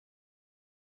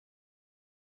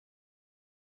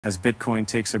As Bitcoin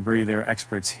takes a breather,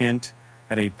 experts hint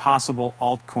at a possible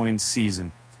altcoin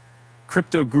season.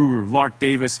 Crypto guru Lark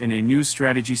Davis, in a new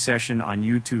strategy session on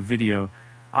YouTube video,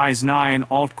 eyes 9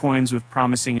 altcoins with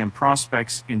promising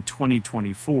prospects in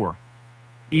 2024.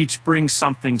 Each brings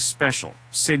something special,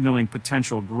 signaling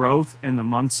potential growth in the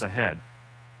months ahead.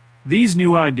 These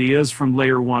new ideas, from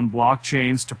Layer 1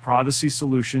 blockchains to privacy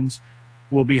solutions,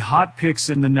 will be hot picks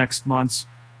in the next months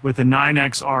with a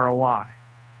 9x ROI.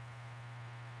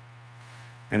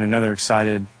 And another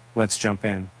excited, let's jump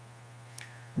in.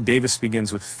 Davis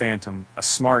begins with Phantom, a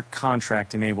smart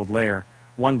contract-enabled Layer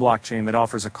 1 blockchain that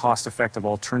offers a cost-effective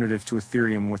alternative to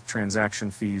Ethereum with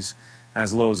transaction fees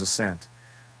as low as a cent.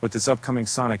 With its upcoming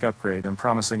Sonic upgrade and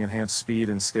promising enhanced speed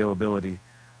and scalability,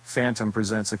 Phantom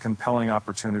presents a compelling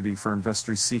opportunity for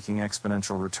investors seeking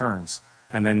exponential returns.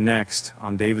 And then next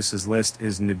on Davis's list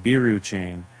is Nibiru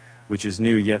Chain, which is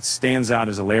new yet stands out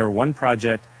as a Layer 1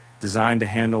 project designed to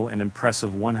handle an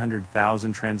impressive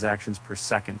 100,000 transactions per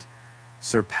second,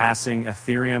 surpassing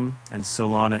Ethereum and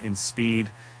Solana in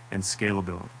speed and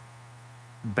scalability.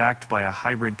 Backed by a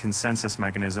hybrid consensus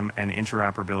mechanism and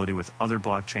interoperability with other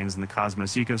blockchains in the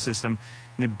Cosmos ecosystem,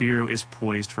 Nibiru is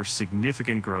poised for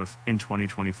significant growth in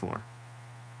 2024.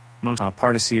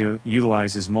 Particio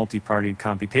utilizes multi-party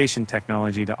computation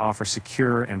technology to offer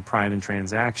secure and private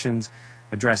transactions,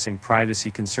 addressing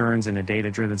privacy concerns in a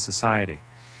data-driven society.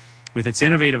 With its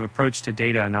innovative approach to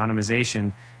data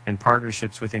anonymization and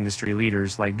partnerships with industry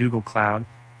leaders like Google Cloud,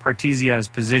 Particio is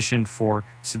positioned for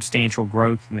substantial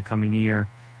growth in the coming year.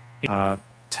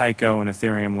 Tyco, an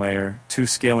Ethereum Layer 2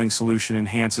 scaling solution,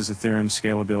 enhances Ethereum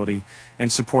scalability and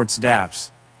supports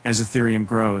dApps as Ethereum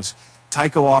grows.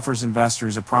 Tyco offers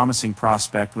investors a promising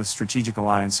prospect with strategic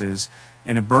alliances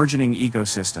and a burgeoning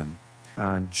ecosystem.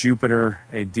 Jupiter,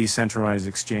 a decentralized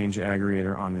exchange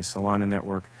aggregator on the Solana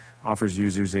network, offers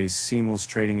users a seamless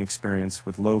trading experience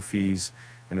with low fees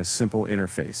and a simple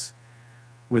interface.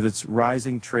 With its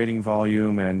rising trading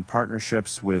volume and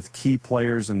partnerships with key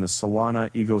players in the Solana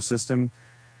ecosystem,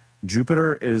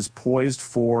 Jupiter is poised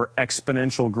for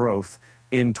exponential growth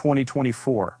in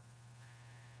 2024.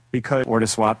 Because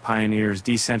Ortiswap pioneers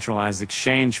decentralized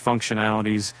exchange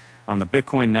functionalities on the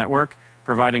Bitcoin network,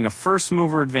 providing a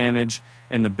first-mover advantage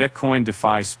in the Bitcoin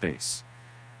DeFi space.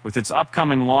 With its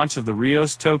upcoming launch of the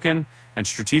Rios token and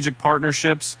strategic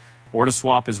partnerships,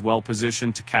 Ortiswap is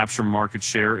well-positioned to capture market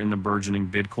share in the burgeoning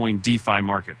Bitcoin DeFi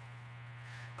market.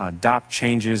 DOP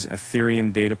changes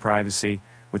Ethereum data privacy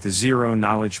with a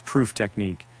zero-knowledge proof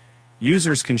technique.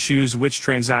 Users can choose which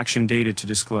transaction data to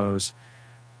disclose.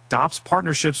 DOP's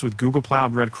partnerships with Google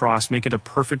Cloud Red Cross make it a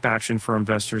perfect option for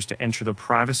investors to enter the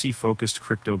privacy-focused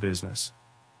crypto business.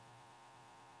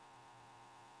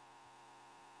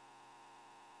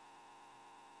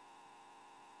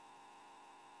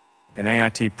 An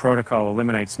AIT protocol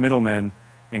eliminates middlemen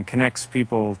and connects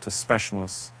people to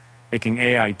specialists, making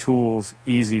AI tools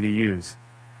easy to use.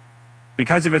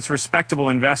 Because of its respectable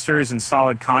investors and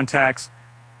solid contacts,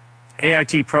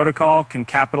 AIT protocol can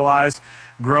capitalize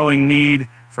growing need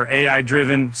for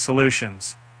AI-driven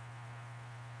solutions.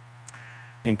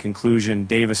 In conclusion,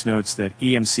 Davis notes that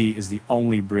EMC is the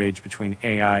only bridge between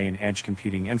AI and edge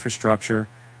computing infrastructure,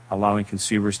 allowing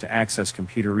consumers to access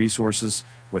computer resources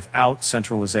without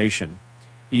centralization.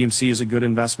 EMC is a good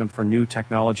investment for new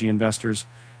technology investors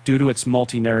due to its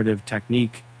multi-narrative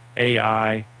technique,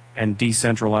 AI, and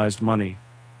decentralized money.